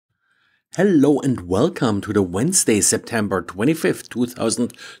Hello and welcome to the Wednesday, September 25th,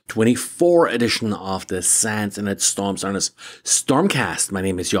 2024 edition of the SANS Internet Storms Harness Stormcast. My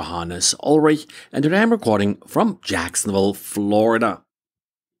name is Johannes Ulrich and today I'm recording from Jacksonville, Florida.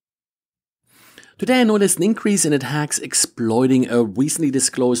 Today I noticed an increase in attacks exploiting a recently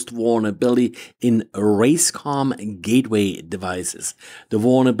disclosed vulnerability in RAISECOM gateway devices. The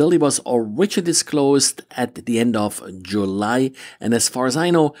vulnerability was originally disclosed at the end of July, and as far as I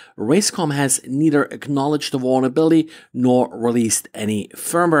know, RAISECOM has neither acknowledged the vulnerability nor released any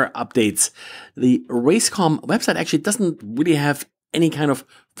firmware updates. The RAISECOM website actually doesn't really have any kind of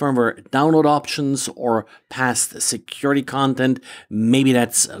firmware download options or past security content. Maybe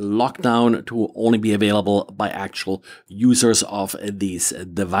that's locked down to only be available by actual users of these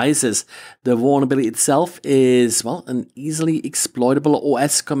devices. The vulnerability itself is, well, an easily exploitable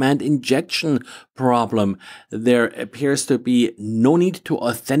OS command injection problem. There appears to be no need to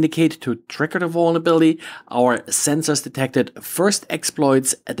authenticate to trigger the vulnerability. Our sensors detected first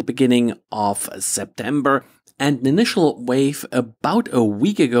exploits at the beginning of September. And an initial wave about a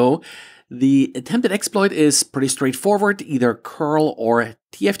week ago. The attempted exploit is pretty straightforward, either curl or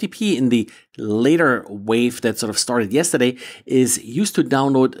TFTP in the later wave that sort of started yesterday is used to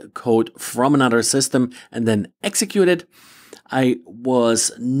download code from another system and then execute it. I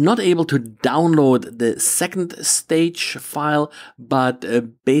was not able to download the second stage file, but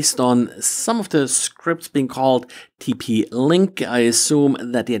based on some of the scripts being called TP-Link, I assume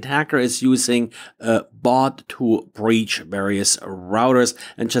that the attacker is using a bot to breach various routers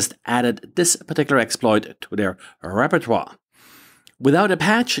and just added this particular exploit to their repertoire. Without a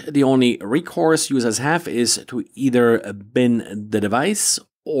patch, the only recourse users have is to either bin the device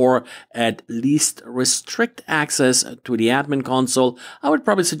or at least restrict access to the admin console. I would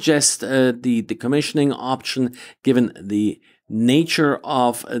probably suggest the decommissioning option, given the nature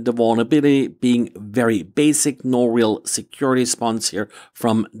of the vulnerability being very basic, no real security response here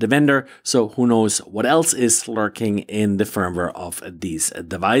from the vendor. So who knows what else is lurking in the firmware of these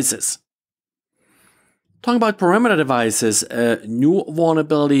devices. Talking about perimeter devices, a new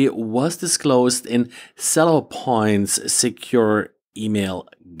vulnerability was disclosed in Cellopoint's secure email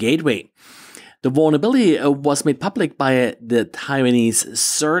gateway. The vulnerability was made public by the Taiwanese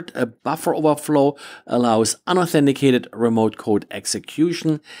CERT. A buffer overflow allows unauthenticated remote code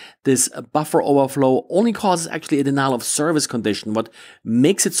execution. This buffer overflow only causes actually a denial of service condition. What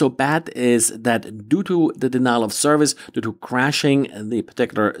makes it so bad is that due to the denial of service, due to crashing the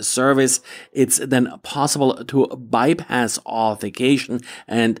particular service, it's then possible to bypass authentication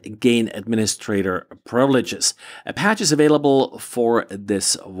and gain administrator privileges. A patch is available for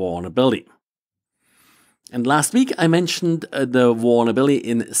this vulnerability. And last week I mentioned the vulnerability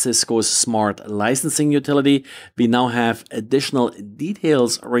in Cisco's smart licensing utility. We now have additional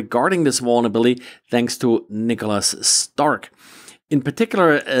details regarding this vulnerability thanks to Nicholas Stark. In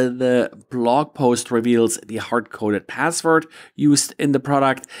particular, the blog post reveals the hard-coded password used in the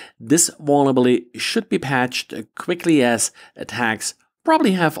product. This vulnerability should be patched quickly as attacks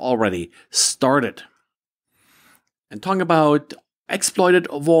probably have already started. And talking about exploited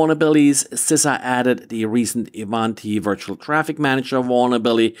vulnerabilities, CISA added the recent Ivanty Virtual Traffic Manager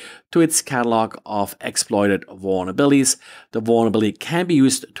vulnerability to its catalog of exploited vulnerabilities. The vulnerability can be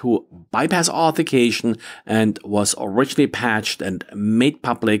used to bypass authentication and was originally patched and made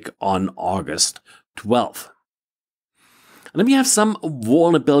public on August 12th. And then we have some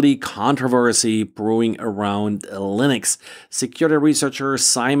vulnerability controversy brewing around Linux. Security researcher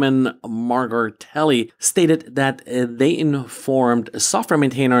Simon Margartelli stated that they informed software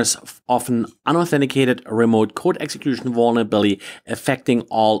maintainers of an unauthenticated remote code execution vulnerability affecting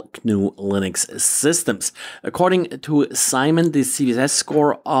all GNU Linux systems. According to Simon, the CVSS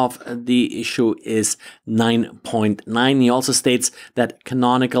score of the issue is 9.9. He also states that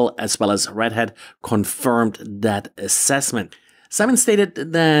Canonical as well as Red Hat confirmed that assessment. Simon stated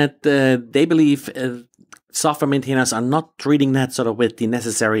that they believe software maintainers are not treating that sort of with the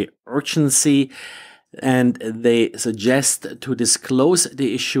necessary urgency, and they suggest to disclose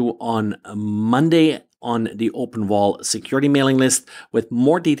the issue on Monday on the OpenWall security mailing list, with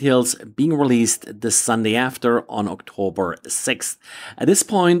more details being released the Sunday after on October 6th. At this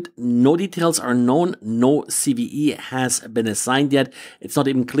point, no details are known, no CVE has been assigned yet. It's not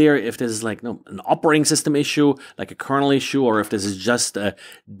even clear if this is like an operating system issue, like a kernel issue, or if this is just a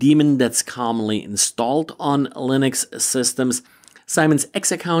daemon that's commonly installed on Linux systems. Simon's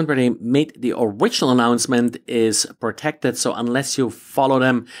X account, where they made the original announcement, is protected, so unless you follow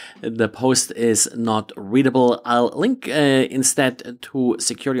them, the post is not readable. I'll link instead to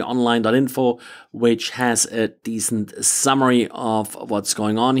securityonline.info, which has a decent summary of what's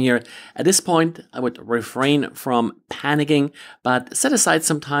going on here. At this point, I would refrain from panicking, but set aside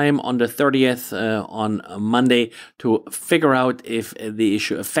some time on the 30th on Monday to figure out if the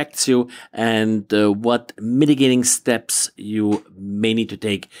issue affects you and what mitigating steps you may need to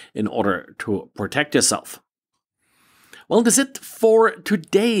take in order to protect yourself. Well, that's it for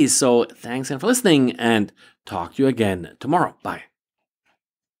today. So thanks again for listening, and talk to you again tomorrow. Bye.